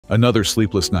Another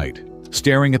sleepless night,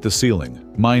 staring at the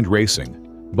ceiling, mind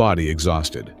racing, body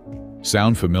exhausted.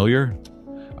 Sound familiar?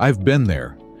 I've been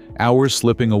there. Hours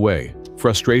slipping away,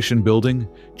 frustration building,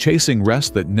 chasing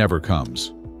rest that never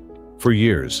comes. For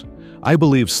years, I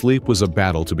believed sleep was a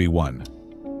battle to be won.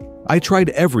 I tried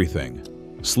everything: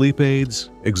 sleep aids,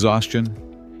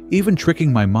 exhaustion, even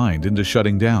tricking my mind into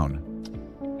shutting down.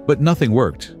 But nothing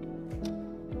worked.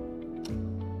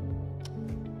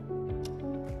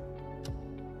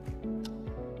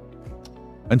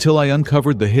 Until I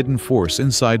uncovered the hidden force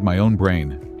inside my own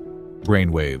brain: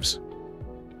 brainwaves.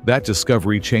 That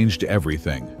discovery changed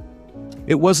everything.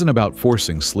 It wasn't about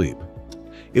forcing sleep.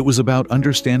 It was about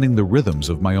understanding the rhythms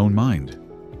of my own mind.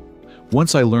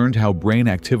 Once I learned how brain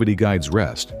activity guides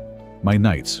rest, my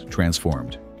nights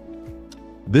transformed.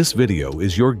 This video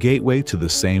is your gateway to the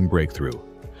same breakthrough.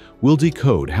 We'll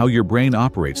decode how your brain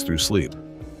operates through sleep,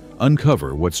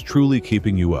 uncover what's truly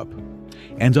keeping you up,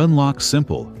 and unlock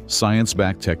simple,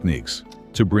 science-backed techniques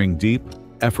to bring deep,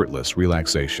 effortless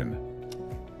relaxation.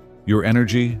 Your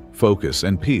energy, focus,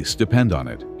 and peace depend on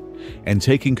it, and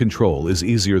taking control is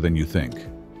easier than you think.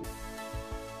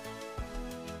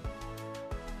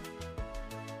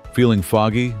 Feeling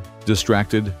foggy,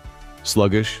 distracted,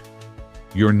 sluggish?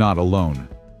 You're not alone.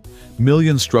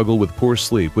 Millions struggle with poor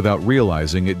sleep without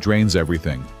realizing it drains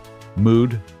everything: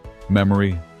 mood,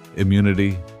 memory,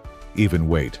 immunity, even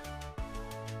weight.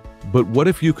 But what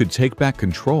if you could take back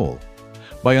control?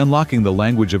 By unlocking the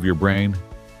language of your brain,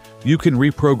 you can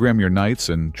reprogram your nights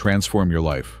and transform your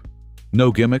life.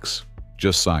 No gimmicks,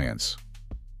 just science.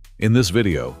 In this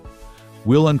video,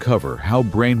 we'll uncover how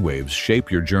brainwaves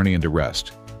shape your journey into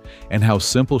rest, and how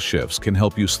simple shifts can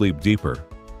help you sleep deeper,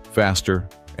 faster,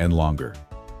 and longer.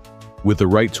 With the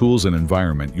right tools and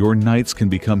environment, your nights can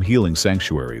become healing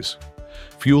sanctuaries,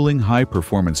 fueling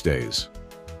high-performance days.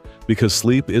 Because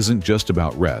sleep isn't just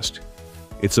about rest,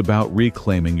 it's about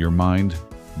reclaiming your mind,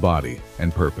 body,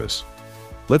 and purpose.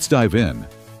 Let's dive in,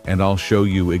 and I'll show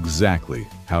you exactly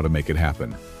how to make it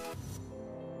happen.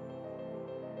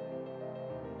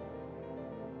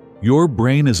 Your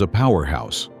brain is a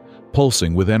powerhouse,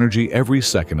 pulsing with energy every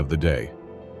second of the day.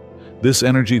 This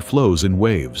energy flows in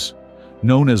waves,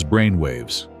 known as brain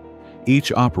waves,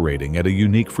 each operating at a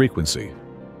unique frequency.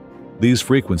 These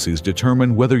frequencies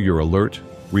determine whether you're alert,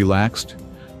 relaxed,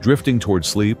 drifting toward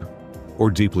sleep,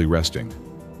 or deeply resting.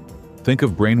 Think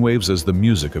of brainwaves as the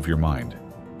music of your mind.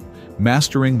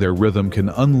 Mastering their rhythm can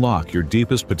unlock your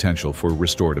deepest potential for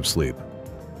restorative sleep.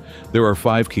 There are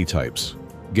 5 key types: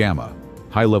 gamma,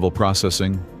 high-level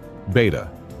processing; beta,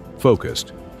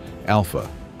 focused; alpha,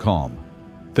 calm;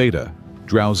 theta,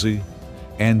 drowsy;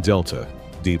 and delta,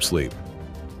 deep sleep.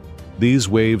 These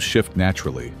waves shift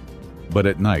naturally, but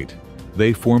at night,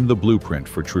 they form the blueprint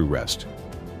for true rest.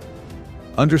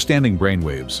 Understanding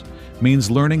brainwaves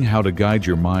means learning how to guide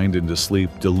your mind into sleep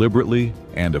deliberately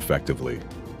and effectively.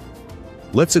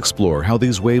 Let's explore how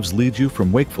these waves lead you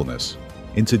from wakefulness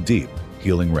into deep,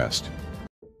 healing rest.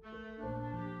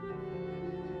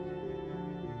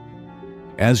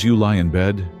 As you lie in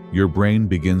bed, your brain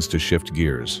begins to shift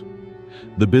gears.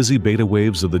 The busy beta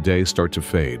waves of the day start to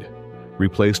fade,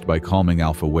 replaced by calming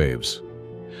alpha waves,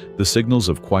 the signals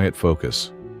of quiet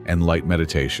focus and light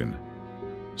meditation.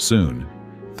 Soon,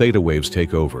 theta waves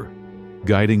take over,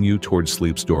 guiding you towards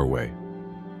sleep's doorway.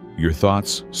 Your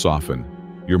thoughts soften,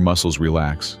 your muscles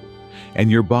relax, and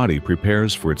your body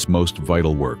prepares for its most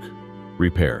vital work: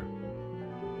 repair.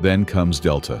 Then comes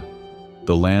delta,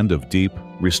 the land of deep,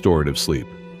 restorative sleep.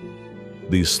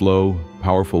 These slow,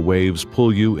 powerful waves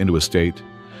pull you into a state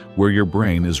where your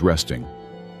brain is resting,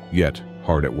 yet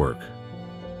hard at work.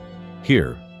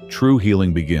 Here, true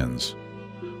healing begins.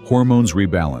 Hormones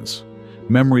rebalance,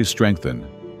 memories strengthen,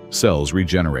 cells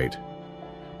regenerate.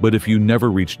 But if you never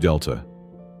reach delta,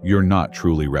 you're not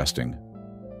truly resting.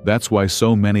 That's why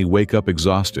so many wake up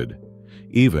exhausted,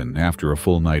 even after a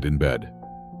full night in bed.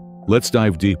 Let's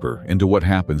dive deeper into what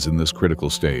happens in this critical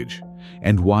stage,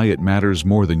 and why it matters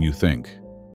more than you think.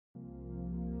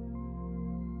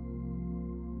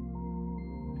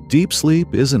 Deep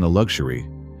sleep isn't a luxury.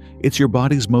 It's your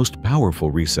body's most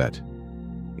powerful reset.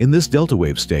 In this delta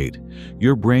wave state,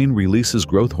 your brain releases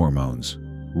growth hormones,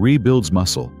 rebuilds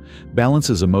muscle,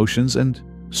 balances emotions, and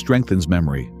strengthens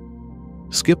memory.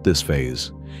 Skip this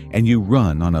phase, and you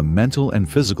run on a mental and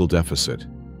physical deficit.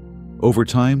 Over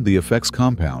time, the effects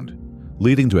compound,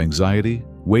 leading to anxiety,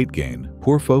 weight gain,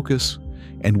 poor focus,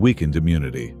 and weakened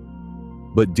immunity.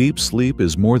 But deep sleep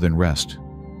is more than rest.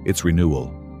 It's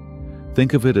renewal.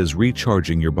 Think of it as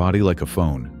recharging your body like a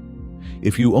phone.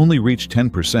 If you only reach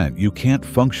 10%, you can't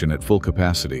function at full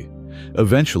capacity.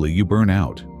 Eventually, you burn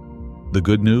out. The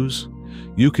good news?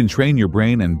 You can train your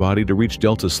brain and body to reach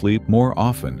delta sleep more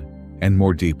often and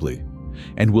more deeply,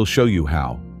 and we'll show you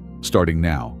how, starting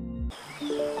now.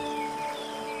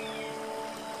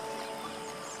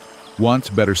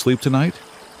 Want better sleep tonight?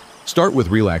 Start with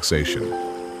relaxation.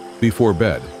 Before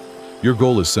bed, your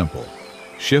goal is simple.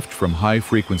 Shift from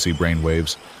high-frequency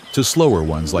brainwaves to slower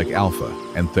ones like alpha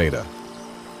and theta.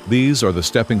 These are the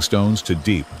stepping stones to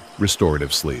deep,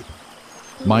 restorative sleep.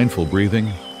 Mindful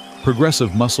breathing,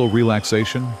 progressive muscle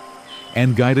relaxation,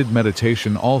 and guided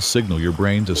meditation all signal your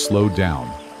brain to slow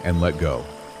down and let go.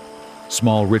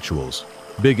 Small rituals,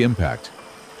 big impact.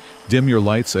 Dim your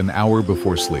lights an hour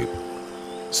before sleep.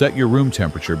 Set your room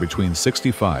temperature between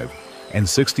 65 and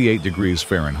 68 degrees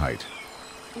Fahrenheit.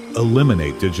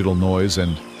 Eliminate digital noise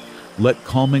and let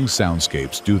calming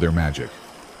soundscapes do their magic.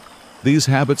 These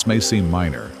habits may seem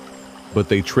minor, but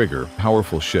they trigger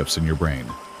powerful shifts in your brain.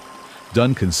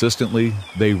 Done consistently,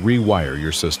 they rewire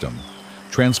your system,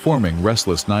 transforming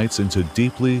restless nights into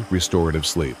deeply restorative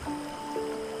sleep.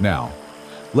 Now,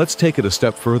 let's take it a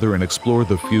step further and explore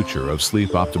the future of sleep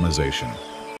optimization.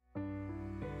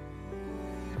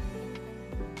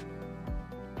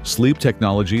 Sleep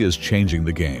technology is changing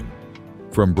the game.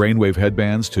 From brainwave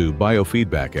headbands to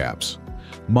biofeedback apps,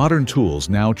 modern tools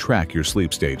now track your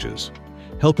sleep stages,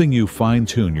 helping you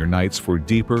fine-tune your nights for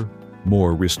deeper,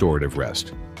 more restorative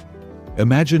rest.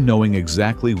 Imagine knowing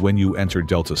exactly when you enter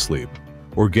delta sleep,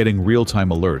 or getting real-time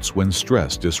alerts when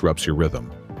stress disrupts your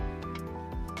rhythm.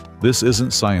 This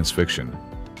isn't science fiction,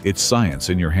 it's science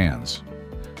in your hands.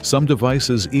 Some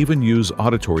devices even use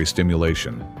auditory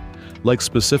stimulation, like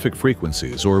specific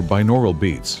frequencies or binaural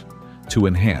beats, to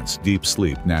enhance deep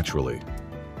sleep naturally.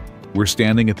 We're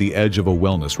standing at the edge of a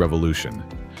wellness revolution,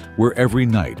 where every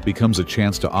night becomes a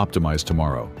chance to optimize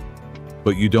tomorrow.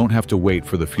 But you don't have to wait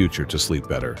for the future to sleep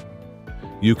better.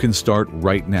 You can start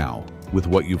right now with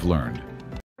what you've learned.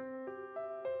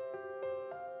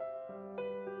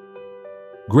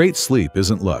 Great sleep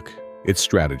isn't luck, it's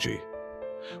strategy.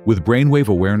 With brainwave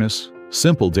awareness,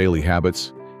 simple daily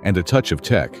habits, and a touch of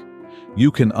tech,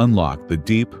 you can unlock the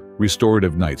deep,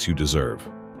 restorative nights you deserve.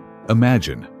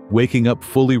 Imagine waking up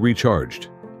fully recharged,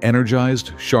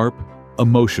 energized, sharp,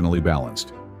 emotionally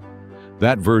balanced.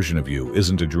 That version of you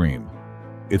isn't a dream.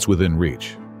 It's within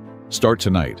reach. Start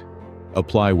tonight.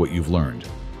 Apply what you've learned.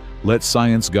 Let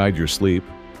science guide your sleep,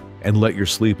 and let your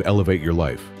sleep elevate your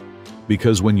life.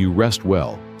 Because when you rest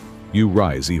well, you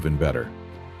rise even better.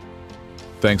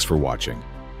 Thanks for watching.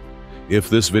 If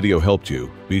this video helped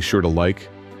you, be sure to like,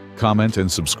 comment,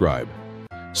 and subscribe.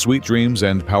 Sweet dreams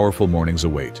and powerful mornings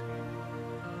await.